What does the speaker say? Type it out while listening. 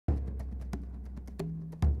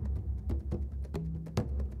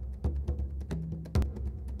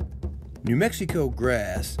New Mexico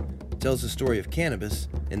Grass tells the story of cannabis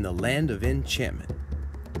in the land of enchantment.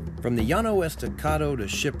 From the Llano Estacado to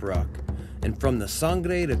Shiprock, and from the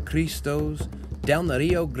Sangre de Cristos down the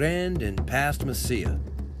Rio Grande and past Mesilla,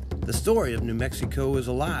 the story of New Mexico is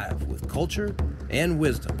alive with culture and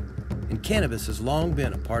wisdom, and cannabis has long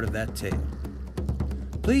been a part of that tale.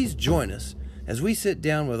 Please join us as we sit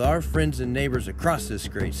down with our friends and neighbors across this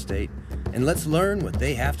great state, and let's learn what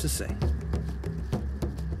they have to say.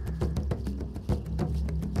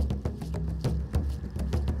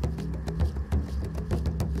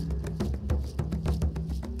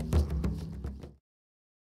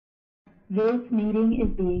 This meeting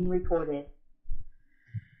is being recorded.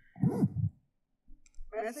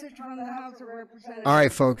 Message from the House of Representatives. All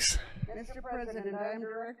right, folks. Mr. President, I am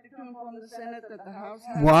directed to inform the Senate that the House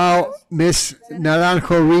has... While Ms.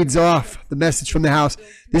 Naranjo reads off the message from the House,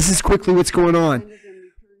 this is quickly what's going on.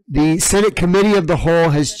 The Senate Committee of the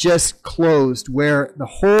Whole has just closed, where the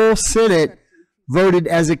whole Senate voted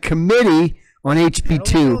as a committee on HB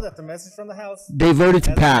 2. They voted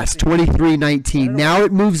to pass 23-19. Now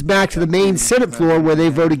it moves back to the main Senate floor where they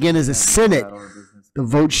vote again as a Senate. The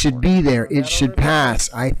vote should be there. It should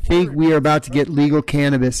pass. I think we are about to get legal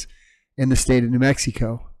cannabis in the state of New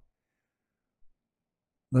Mexico.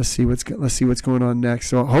 Let's see what's going on next.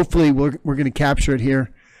 So hopefully we're going to capture it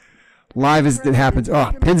here live as it happens.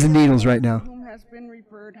 Oh, pins and needles right now. Whom has been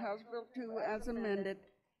referred House Bill 2 as amended,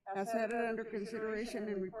 has had it under consideration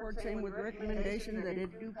and report same with recommendation that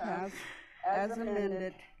it do pass as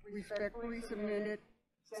amended. Respectfully submitted,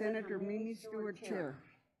 Senator Mimi Stewart, Chair.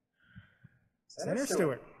 Senator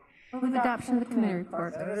Stewart. Move adoption of the committee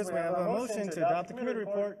report. Senators, we have a motion to adopt the committee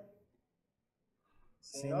report.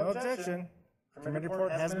 Seeing no objection, the committee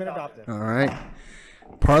report has been adopted. All right.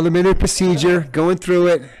 Parliamentary procedure, going through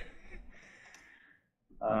it.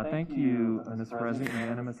 Thank you, Mr. President.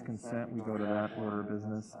 Unanimous consent. We go to that order of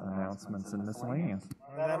business, announcements, and miscellaneous.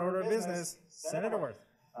 On that order of business, Senator Worth.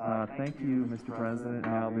 Thank you, Mr. President.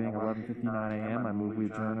 Now being 11:59 a.m., I move we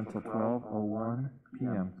adjourn until 12:01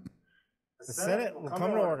 p.m. The Senate will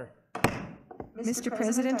come to order. Mr.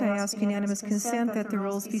 President, I ask unanimous consent that the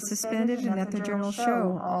rules be suspended and that the journal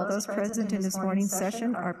show all those present in this morning's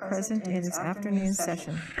session are present in this afternoon's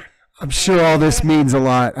session. I'm sure all this means a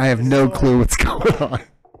lot. I have no clue what's going on.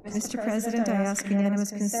 Mr. President, I ask unanimous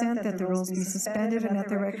consent that the rules be suspended and that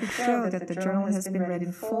the record show that the journal has been read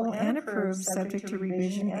in full and approved, subject to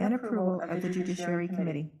revision and approval of the Judiciary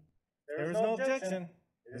Committee. There is no objection.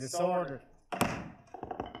 It is so ordered.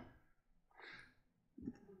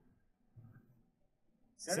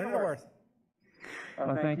 Senator Worth.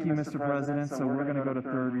 Thank you, Mr. President. So we're going to go to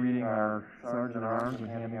third reading. Our Sergeant at Arms are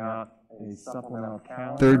handing out a supplemental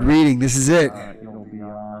calendar. Third reading. This is it. It'll be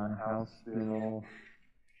on House Bill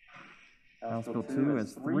 2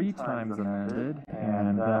 as 3 times amended,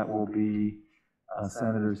 and that will be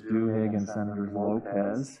Senators Duhigg and Senators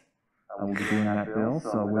Lopez. We'll be doing that bill.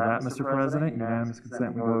 So with that, Mr. President, unanimous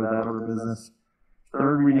consent, we go to that order of business.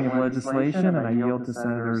 Third reading of legislation, and I yield to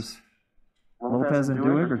Senators Lopez and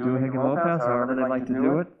Duhigg, or Duhigg and Lopez, however they'd like to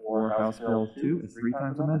do it, or House Bill 2 is 3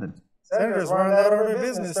 times amended. Senators, we're on that order of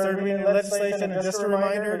business. Third reading of legislation, and just a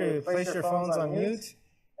reminder to place your phones on mute.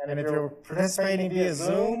 And if you're participating via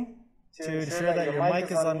Zoom, to ensure that your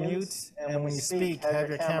mic is on mute, and when you speak, have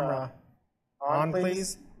your camera on,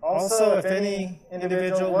 please. Also, if any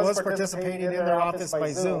individual was participating in their office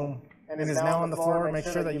by Zoom and is now on the floor, make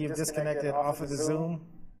sure that you've disconnected off of the Zoom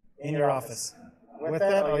in your office. With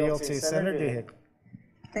that, I'll yield to Senator Duhigg.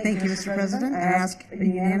 Thank you, Mr. President. I ask the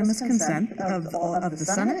unanimous consent of the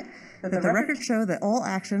Senate that the record show that all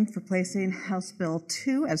action for placing House Bill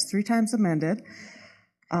 2 as 3 times amended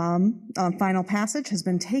on final passage has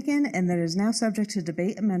been taken and that it is now subject to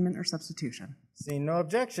debate, amendment, or substitution. Seeing no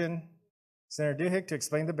objection, Senator Duhigg to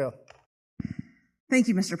explain the bill. Thank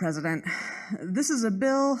you, Mr. President. This is a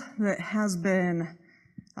bill that has been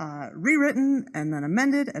rewritten and then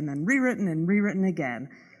amended and then rewritten and rewritten again.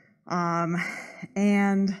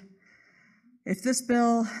 And if this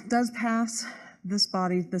bill does pass this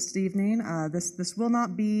body this evening, this will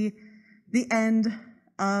not be the end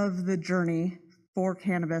of the journey for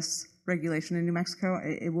cannabis regulation in New Mexico.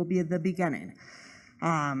 It will be the beginning.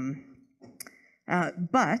 But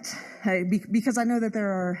because I know that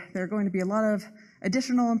there are going to be a lot of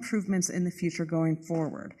additional improvements in the future going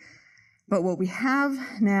forward. But what we have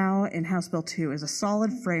now in House Bill 2 is a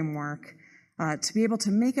solid framework to be able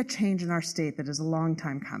to make a change in our state that is a long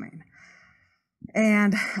time coming.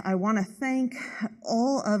 And I want to thank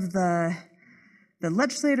all of the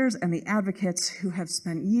legislators and the advocates who have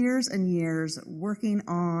spent years and years working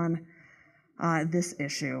on this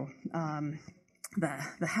issue.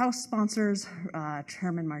 the House sponsors,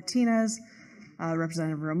 Chairman Martinez,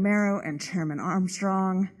 Representative Romero, and Chairman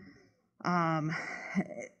Armstrong.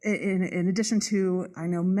 In addition to, I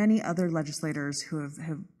know many other legislators who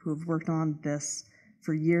have worked on this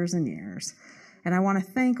for years and years. And I want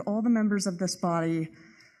to thank all the members of this body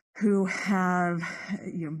who have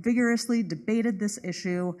vigorously debated this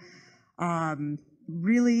issue,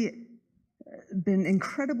 really been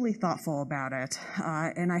incredibly thoughtful about it.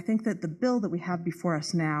 And I think that the bill that we have before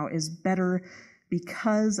us now is better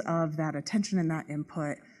because of that attention and that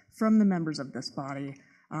input from the members of this body,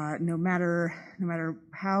 no matter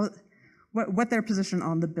what their position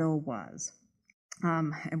on the bill was.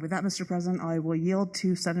 And with that, Mr. President, I will yield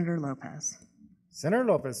to Senator Lopez. Senator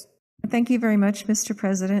Lopez. Thank you very much, Mr.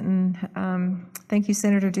 President, and thank you,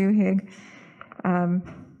 Senator Duhigg.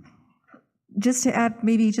 Just to add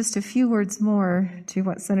maybe just a few words more to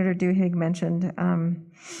what Senator Duhigg mentioned,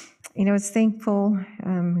 it's thankful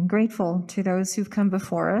and grateful to those who've come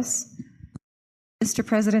before us. Mr.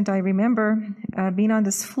 President, I remember being on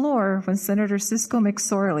this floor when Senator Cisco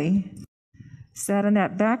McSorley sat in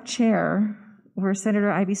that back chair where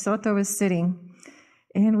Senator Ivy Soto was sitting.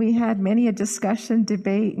 And we had many a discussion,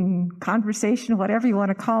 debate, and conversation, whatever you want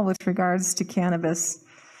to call, with regards to cannabis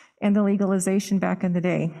and the legalization back in the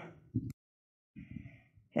day.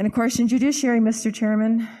 And of course, in judiciary, Mr.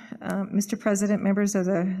 Chairman, Mr. President, members of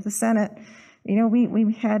the Senate,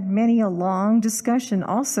 we had many a long discussion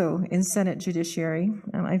also in Senate judiciary.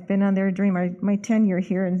 I've been on there during my tenure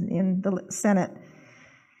here in the Senate.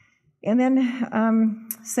 And then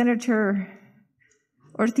Senator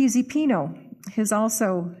Ortiz y Pino has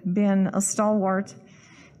also been a stalwart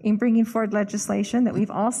in bringing forward legislation that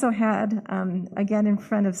we've also had, again, in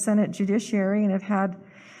front of Senate Judiciary, and have had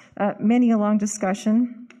many a long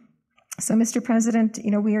discussion. So, Mr. President,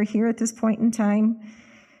 we are here at this point in time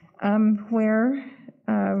where,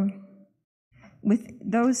 with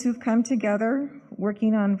those who've come together,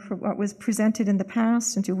 working on what was presented in the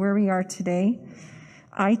past and to where we are today,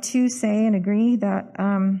 I too say and agree that,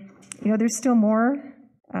 there's still more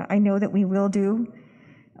I know that we will do.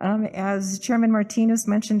 As Chairman Martinez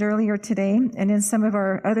mentioned earlier today, and in some of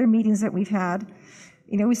our other meetings that we've had,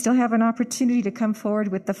 we still have an opportunity to come forward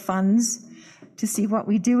with the funds to see what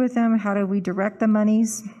we do with them, how do we direct the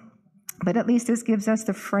monies, but at least this gives us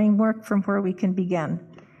the framework from where we can begin.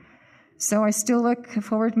 So I still look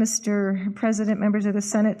forward, Mr. President, members of the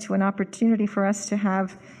Senate, to an opportunity for us to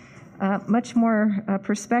have much more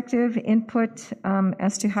perspective, input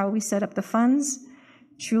as to how we set up the funds,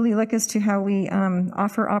 truly look as to how we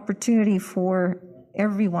offer opportunity for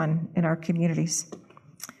everyone in our communities.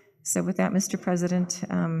 So with that, Mr. President,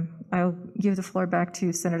 I'll give the floor back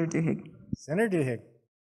to Senator Duhigg. Senator Duhigg.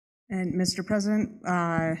 And Mr. President,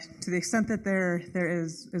 to the extent that there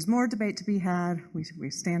is more debate to be had,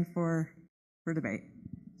 we stand for debate.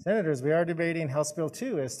 Senators, we are debating House Bill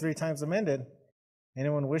 2 as 3 times amended.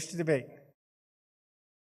 Anyone wish to debate?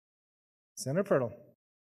 Senator Pirtle.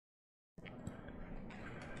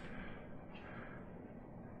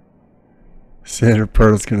 Senator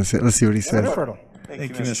Pirtle's going to say, let's see what he says. Senator Pirtle.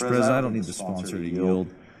 Thank you, Mr. President. I don't need the sponsor to yield.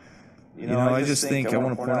 I just think I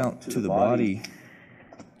want to point out to the body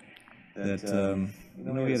that,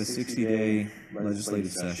 we had a 60-day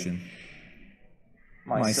legislative session.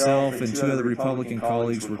 Myself and 2 other Republican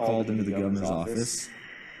colleagues were called into the governor's office.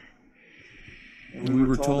 And we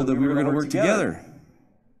were told that we were going to work together,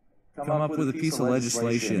 come up with a piece of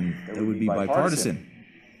legislation that would be bipartisan.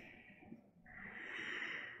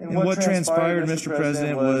 And what transpired, Mr.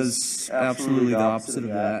 President, was absolutely the opposite of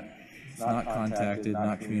that. Not contacted,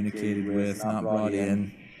 not communicated with, not brought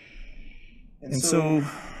in. And so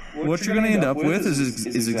what you're going to end up with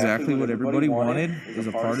is exactly what everybody wanted, is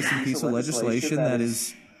a partisan piece of legislation that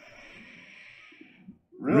is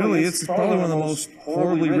really, it's probably one of the most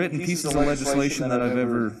horribly written pieces of legislation that I've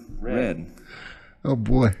ever read. Oh,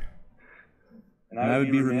 boy. And I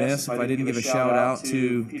would be remiss if I didn't give a shout out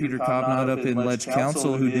to Peter Cobnott up in Ledge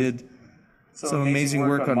Council, who did some amazing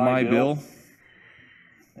work on my bill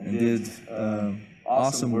and did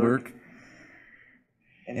awesome work.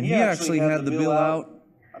 And he actually had the bill out.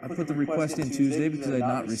 I put the request in Tuesday because I had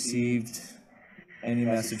not received any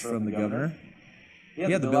message from the governor. He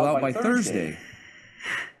had the bill out by Thursday.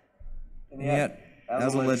 And yet,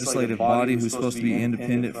 as a legislative body who's supposed to be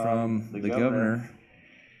independent from the governor,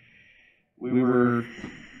 we were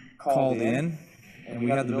called in, and we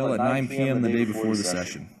had the bill at 9 p.m. the day before the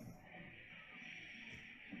session.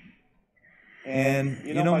 And,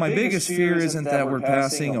 my biggest fear isn't that we're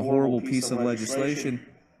passing a horrible piece of legislation.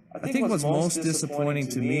 I think what's most disappointing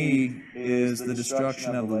to me is the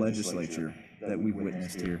destruction of the legislature that we've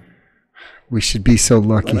witnessed here. We should be so The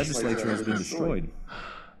lucky. legislature has been destroyed.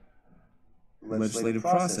 The legislative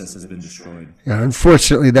process has been destroyed. Yeah,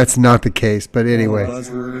 unfortunately, that's not the case. But anyway, The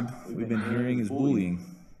buzzword we've been hearing is bullying.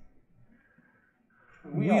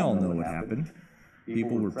 We all know what happened.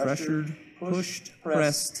 People were pressured, pushed,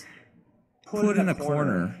 pressed, put in a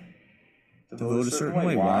corner to vote a certain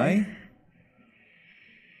way. Why?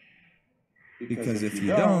 Because if you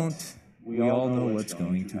don't, we all know what's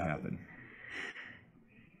going to happen.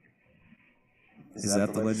 Is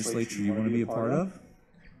that the legislature you want to be a part of?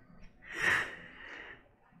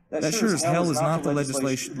 That sure as hell is not the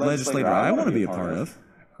legislator I want to be a part of.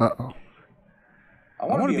 uh-oh. I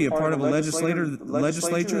want to be a part of a legislature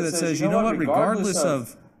that says, you know what, regardless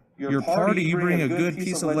of your party, you bring a good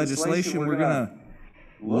piece of legislation, we're going to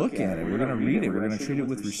look at it, we're going to read it, we're going to treat it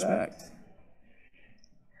with respect.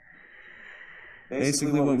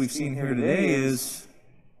 Basically, what we've seen here today is,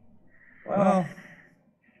 well,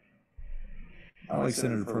 I like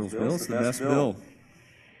Senator Pearl's bill. It's the best bill.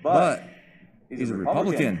 But he's a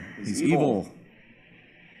Republican. He's evil.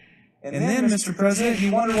 And then, Mr. President,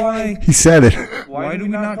 you wonder why... He said it. Why do we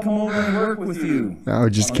not come over and work with you? I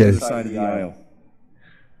was just on kidding. the other side of the aisle?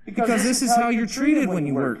 Because this is how you're treated when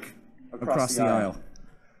you work across the aisle.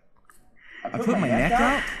 I put my neck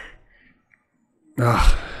out.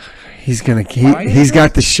 He's gonna. He's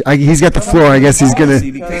got the floor. I guess he's gonna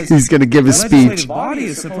give his the speech. legislative body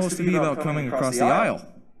is supposed to be about coming across the aisle.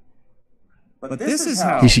 But this is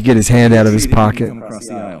how He should get his hand out of his pocket. come across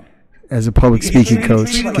the aisle. As a public speaking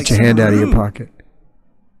coach, get your hand out of your pocket.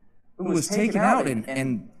 Who was taken out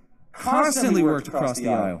and constantly worked across the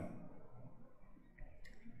aisle.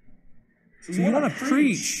 So you want to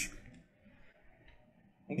preach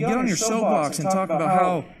and get on your soapbox and talk about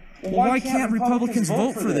how, well, why can't Republicans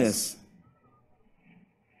vote for this?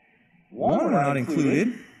 One, we're not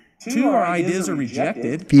included. Two, our ideas are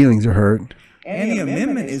rejected. Feelings are hurt. And the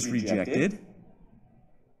amendment is rejected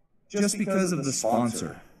just because of the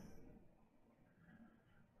sponsor.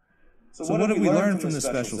 So what did we learn from the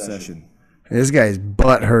special session? This guy's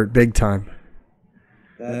butt hurt big time.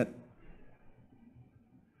 That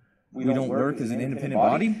we don't work as an independent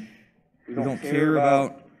body. We don't care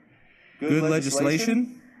about good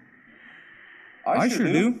legislation. I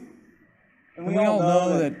sure do. And we all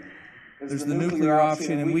know that there's the nuclear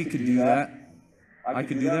option, and we could do that. I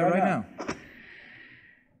could do that right now.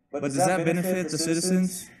 But does that benefit the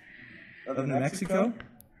citizens of New Mexico?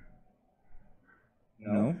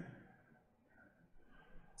 No.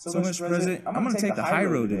 So, Mr. President, I'm going to take the high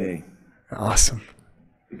road today. Awesome.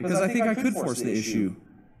 Because I think I could force the issue.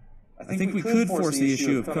 I think we could force the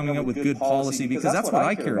issue of coming up with good policy, because that's what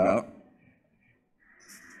I care about.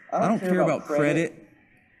 I don't care about credit.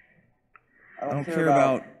 I don't care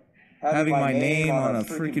about having my name on a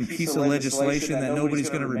freaking piece of legislation that nobody's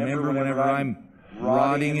going to remember whenever I'm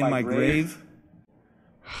rotting in my grave.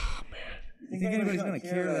 Oh, man. You think anybody's going to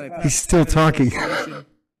care that I passed He's still talking.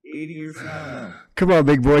 80 years from now? No. Come on,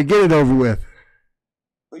 big boy, get it over with.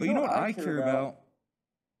 But you know what I care about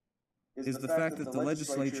is the fact that the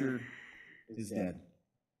legislature is dead.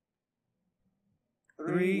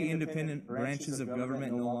 3 independent branches of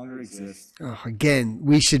government no longer exist. Oh, again,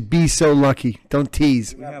 we should be so lucky. Don't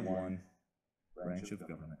tease. We have 1 branch of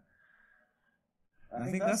government. And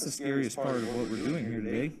I think that's the scariest part of what we're doing here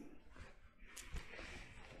today.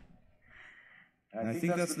 And I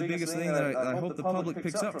think that's the biggest thing that I hope the public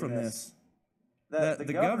picks up from this. That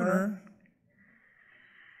the governor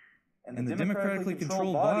and the democratically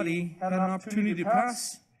controlled body had an opportunity to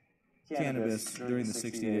pass cannabis during the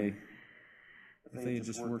 60-day. If they had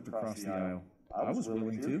just worked across the aisle. I was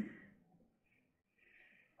willing to.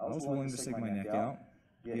 I was willing to stick my neck out,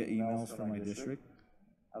 get emails from my district.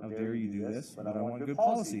 How dare you do this? But I want good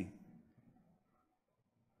policy.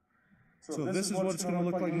 So if this is what it's going to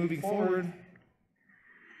look like moving forward,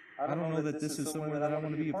 I don't know that this is somewhere that I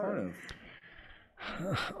want to be a part of.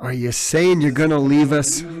 Are you saying you're going to leave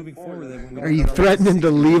us? Are you threatening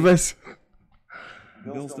to leave us?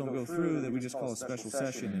 Bills don't go through, that we just call a special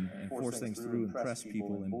session and force things through and press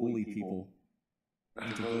people and bully people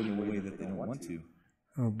into voting the way that they don't want to.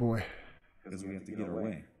 Oh, boy. Because we have to get our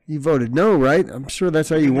way. You voted no, right? I'm sure that's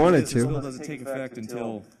how you wanted This bill to. doesn't take effect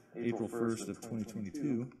until April 1st of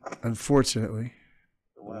 2022. Unfortunately.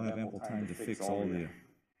 We'll have ample time to fix all the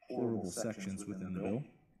horrible sections within the bill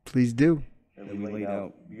Please do. that we laid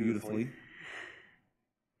out beautifully.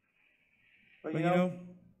 But you know,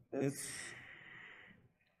 it's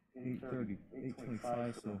 8:30,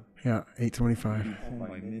 8:25, so Yeah, 8:25. home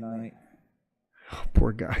by midnight. Oh,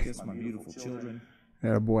 poor guy. Kiss my beautiful children.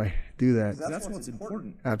 Yeah, boy. Do that. That's what's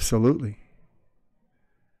important. Absolutely.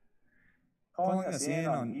 calling us in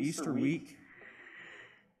on Easter week,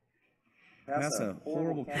 pass a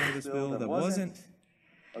horrible cannabis bill that wasn't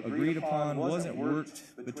agreed upon, wasn't worked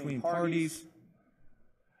between parties,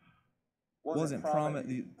 wasn't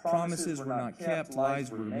the promises were not kept,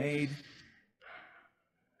 lies were made.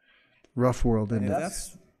 Rough world, isn't And if it?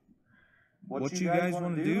 that's what you guys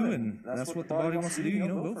want to do, and that's what the body wants to do,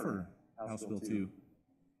 vote for House Bill 2.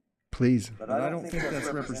 Please. But I don't think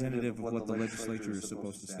that's representative of what the legislature is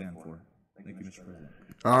supposed to stand for. Thank you, Mr. President.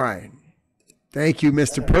 All right. Thank you,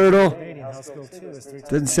 Mr. Pirtle. House Bill 2 is 3 times.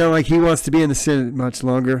 Doesn't sound like he wants to be in the Senate much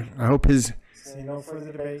longer. I hope his No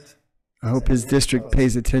further debate. district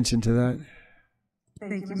pays attention to that.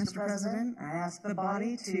 Thank you, Mr. President. I ask the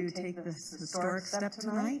body to take this historic step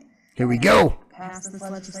tonight. Here we go. Pass this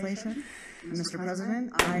legislation. Mr.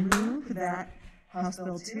 President, I move that House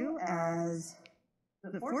Bill 2 as,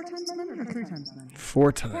 is it 4 times amended or 3 times amended?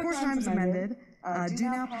 4 times. 4 times amended, do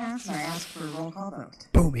now pass, and I ask for a roll call vote.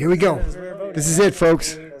 Boom. Here we go. This is it,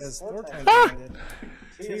 folks. As 4 times amended.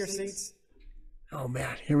 To your seats. Oh,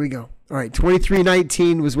 man. Here we go. All right.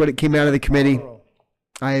 2319 was what it came out of the committee.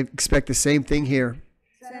 I expect the same thing here.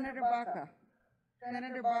 Senator Baca.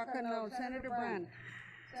 Senator Baca, no. Senator Brandt.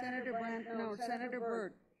 Senator Brandt, no. Senator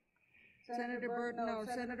Byrd. Senator Byrd, no.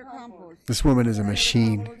 Senator Campos. This woman is a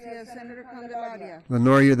machine. Campos, yes. Senator Candelaria.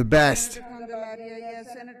 Lenore, you're the best. Senator Candelaria, yes.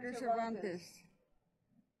 Senator Cervantes.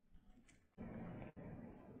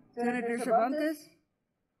 Senator Cervantes.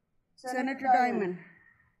 Senator Diamond.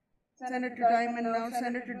 Senator Diamond, no.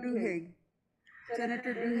 Senator Duhigg.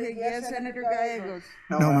 Senator Duhigg, yes. Senator Gallegos.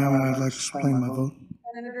 No, ma'am, I'd like to explain my vote.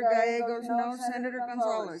 Senator Gallegos, no. Senator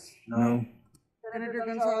Gonzalez. No. Senator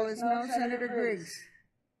Gonzalez, no. Senator Griggs.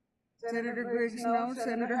 Senator Griggs, no.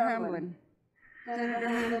 Senator Hamlin. Senator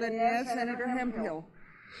Hamlin, yes. Senator Hemphill.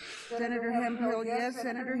 Senator Hemphill, yes.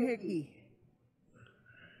 Senator Hickey.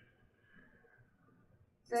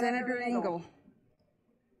 Senator Engel.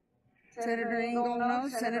 Senator Engel, no.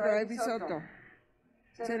 Senator Ivy Soto.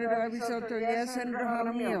 Senator Ivy Soto, yes. Senator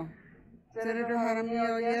Jaramillo. Senator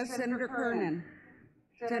Jaramillo, yes. Senator Kernan.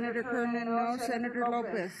 Senator Kernan, no. Senator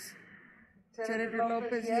Lopez. Senator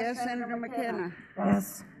Lopez, yes. Senator McKenna.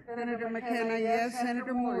 Yes. Senator McKenna, yes.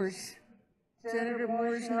 Senator Moores. Senator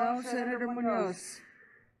Moores, no. Senator Munoz.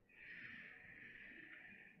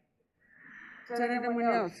 Senator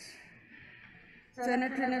Munoz.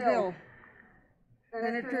 Senator Neville.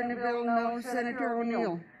 Senator Neville, no. Senator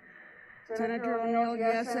O'Neill. Senator O'Neill,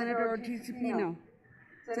 yes. Senator Ortiz-Pino.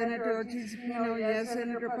 Senator Ortiz-Pino, yes.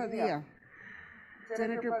 Senator Padilla.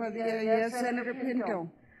 Senator Padilla, yes. Senator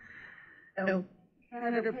Pinto. No.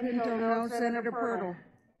 Senator Pinto, no. Senator Pirtle.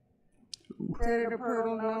 Senator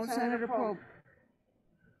Pirtle, no. Senator Pope.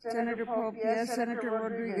 Senator Pope, yes. Senator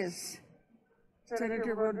Rodriguez.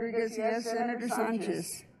 Senator Rodriguez, yes. Senator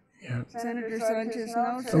Sanchez. Yeah. Senator Sanchez,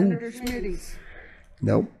 no. Senator Smitty's.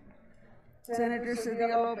 Nope. Senator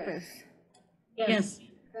Cedillo Lopez. Yes.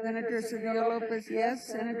 Senator Cedillo Lopez, yes.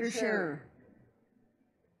 Senator Scherer.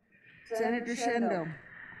 Senator Shendo.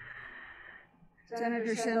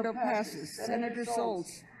 Senator Shendo passes. Senator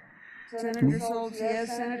Solz. Senator Solz,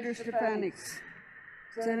 yes. Senator Stefanix.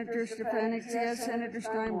 Senator Stefanix, yes. Senator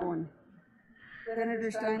Steinborn.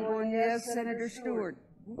 Senator Steinborn, yes. Senator Stewart.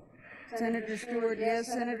 Senator Stewart, yes.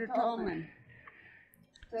 Senator Tallman.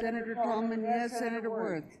 Senator Tallman, yes. Senator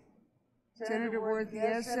Worth. Senator Worth,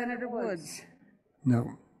 yes. Senator Woods.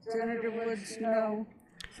 No. Senator Woods, no.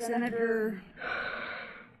 Senator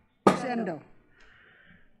Shendo.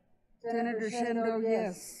 Senator Shendo,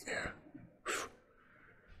 yes.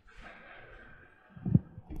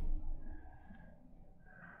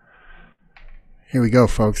 Here we go,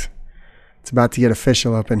 folks. It's about to get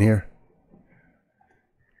official up in here.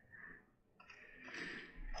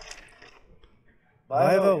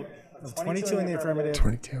 By a vote of 22 in the affirmative,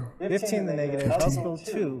 22. 15 in the negative, House Bill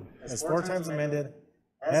 2 as 4 times amended,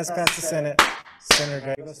 has passed the Senate.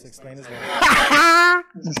 Senator Gallegos to explain his vote.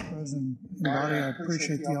 Mr. President and body, I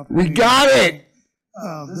appreciate the opportunity. We got it.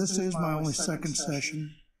 This is my only second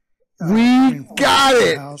session. We got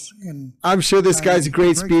it. I'm sure this guy's a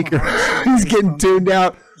great speaker. He's getting tuned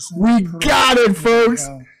out. We got it, folks.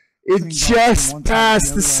 It just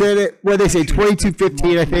passed the Senate. What they say,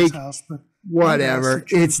 22-15, I think. Whatever.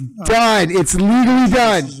 It's done. It's legally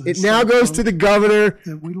done. It now goes to the governor.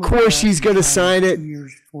 Of course, she's going to sign it.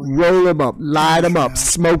 Roll them up. Light them up.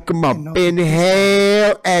 Smoke them up.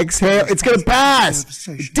 Inhale. Exhale. It's going to pass.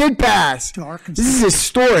 It did pass. This is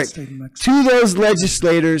historic. To those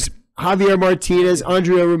legislators, Javier Martinez,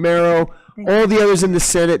 Andrea Romero, All the others in the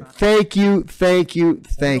Senate, thank you, thank you,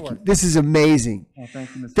 thank you. This is amazing.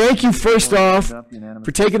 Thank you, first off,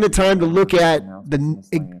 for taking the time to look at the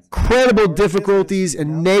incredible difficulties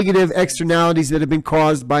and negative externalities that have been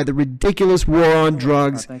caused by the ridiculous war on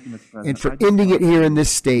drugs and for ending it here in this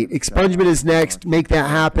state. Expungement is next. Make that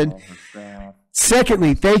happen.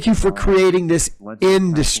 Secondly, thank you for creating this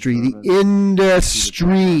industry, the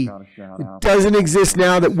industry. It doesn't exist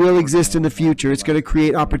now that will exist in the future. It's going to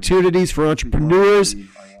create opportunities for entrepreneurs.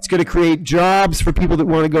 It's going to create jobs for people that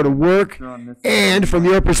want to go to work. And from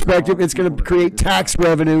your perspective, it's going to create tax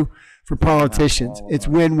revenue for politicians. It's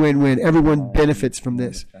win, win, win. Everyone benefits from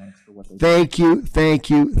this. Thank you, thank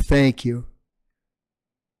you, thank you.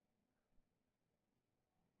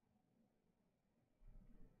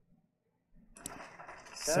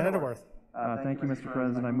 Senator Worth. Thank you, Mr.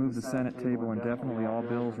 President. I move the Senate table indefinitely all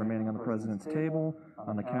bills remaining on the President's table,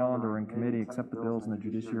 on the calendar, or in committee, except the bills in the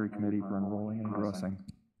Judiciary Committee for enrolling and engrossing.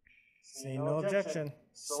 Seeing no objection,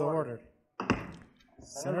 so ordered.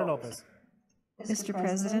 Senator Lopez. Mr.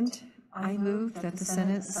 President, I move that the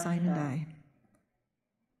Senate sign and die.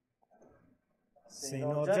 Seeing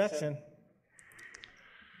no objection,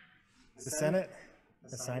 the Senate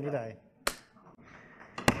has signed and die.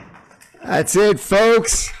 That's it,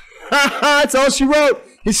 folks. That's all she wrote.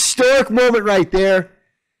 Historic moment right there.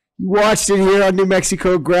 You watched it here on New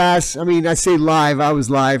Mexico Grass. I mean, I say live. I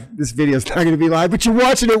was live. This video's not going to be live, but you're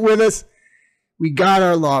watching it with us. We got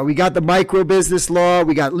our law. We got the micro business law.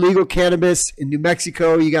 We got legal cannabis in New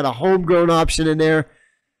Mexico. You got a homegrown option in there.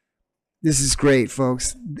 This is great,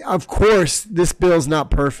 folks. Of course, this bill's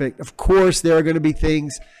not perfect. Of course, there are going to be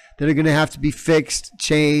things that are going to have to be fixed,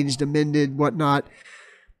 changed, amended, whatnot.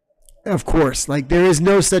 Of course, like there is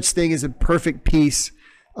no such thing as a perfect piece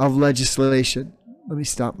of legislation. Let me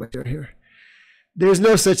stop right here. There's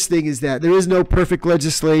no such thing as that. There is no perfect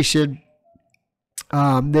legislation.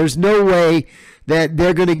 There's no way that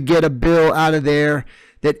they're going to get a bill out of there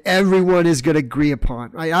that everyone is going to agree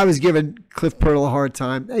upon. I was giving Cliff Pirtle a hard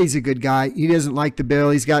time. He's a good guy. He doesn't like the bill.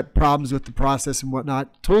 He's got problems with the process and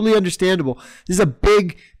whatnot. Totally understandable. This is a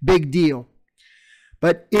big, big deal.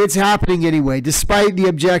 But it's happening anyway, despite the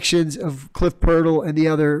objections of Cliff Pirtle and the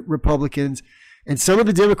other Republicans, and some of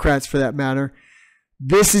the Democrats for that matter.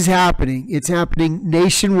 This is happening. It's happening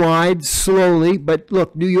nationwide, slowly. But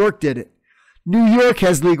look, New York did it. New York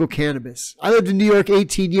has legal cannabis. I lived in New York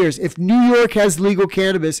 18 years. If New York has legal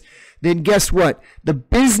cannabis, then guess what? The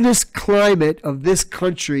business climate of this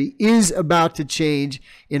country is about to change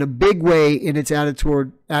in a big way in its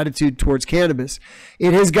attitude towards cannabis.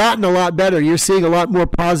 It has gotten a lot better. You're seeing a lot more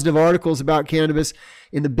positive articles about cannabis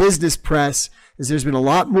in the business press, as there's been a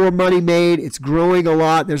lot more money made. It's growing a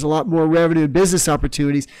lot. There's a lot more revenue and business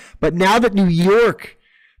opportunities. But now that New York,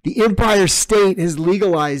 the Empire State, has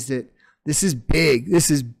legalized it, this is big.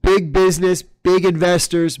 This is big business, big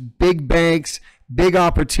investors, big banks, big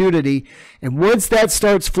opportunity. And once that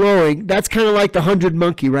starts flowing, that's kind of like the 100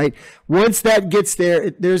 monkey, right? Once that gets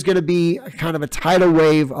there, there's going to be kind of a tidal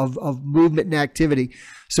wave of movement and activity.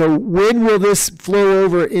 So when will this flow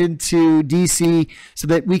over into DC so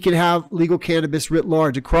that we can have legal cannabis writ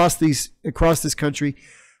large across this country?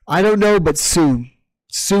 I don't know, but soon.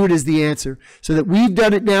 Soon is the answer. So that we've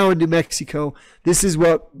done it now in New Mexico. This is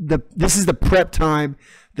the prep time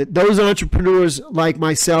that those entrepreneurs like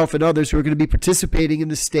myself and others who are going to be participating in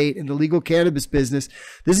the state in the legal cannabis business,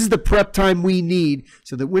 this is the prep time we need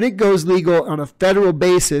so that when it goes legal on a federal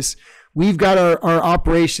basis, we've got our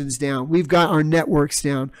operations down. We've got our networks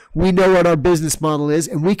down. We know what our business model is,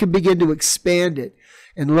 and we can begin to expand it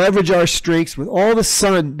and leverage our strengths with all the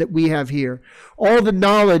sun that we have here, all the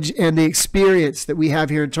knowledge and the experience that we have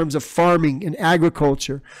here in terms of farming and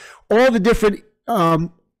agriculture, all the different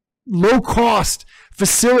low-cost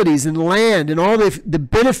facilities and land and all the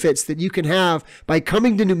benefits that you can have by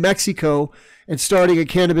coming to New Mexico and starting a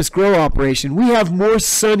cannabis grow operation. We have more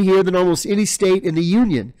sun here than almost any state in the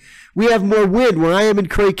union. We have more wind. Where I am in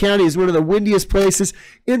Curry County is one of the windiest places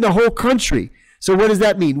in the whole country. So what does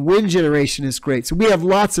that mean? Wind generation is great. So we have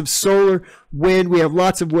lots of solar, wind. We have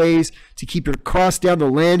lots of ways to keep your costs down. The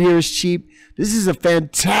land here is cheap. This is a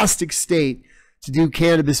fantastic state to do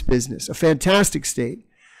cannabis business, a fantastic state.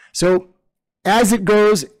 So as it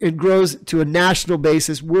goes and grows to a national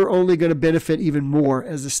basis, we're only going to benefit even more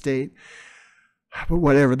as a state. But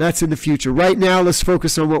whatever, that's in the future. Right now, let's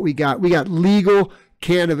focus on what we got. We got legal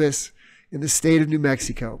cannabis in the state of New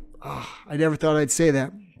Mexico. Oh, I never thought I'd say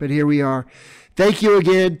that, but here we are. Thank you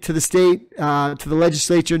again to the state, to the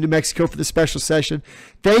legislature in New Mexico for the special session.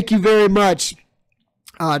 Thank you very much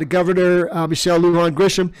to Governor Michelle Lujan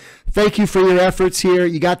Grisham. Thank you for your efforts here.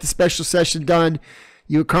 You got the special session done.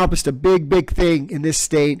 You accomplished a big, big thing in this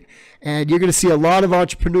state, and you're going to see a lot of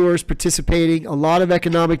entrepreneurs participating, a lot of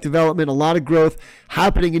economic development, a lot of growth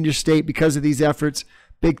happening in your state because of these efforts.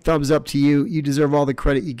 Big thumbs up to you. You deserve all the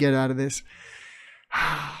credit you get out of this.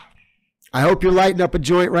 I hope you're lighting up a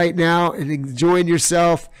joint right now and enjoying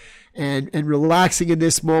yourself and relaxing in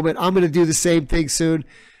this moment. I'm going to do the same thing soon.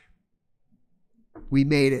 We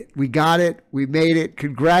made it. We got it. We made it.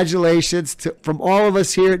 Congratulations from all of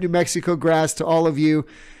us here at New Mexico Grass to all of you.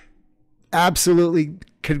 Absolutely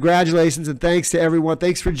congratulations and thanks to everyone.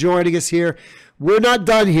 Thanks for joining us here. We're not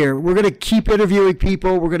done here. We're going to keep interviewing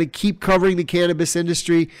people. We're going to keep covering the cannabis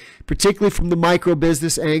industry, particularly from the micro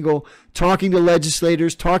business angle, talking to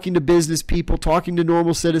legislators, talking to business people, talking to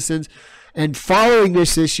normal citizens, and following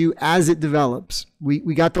this issue as it develops. We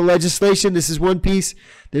got the legislation. This is one piece.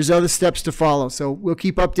 There's other steps to follow. So we'll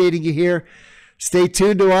keep updating you here. Stay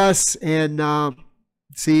tuned to us, and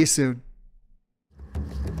see you soon.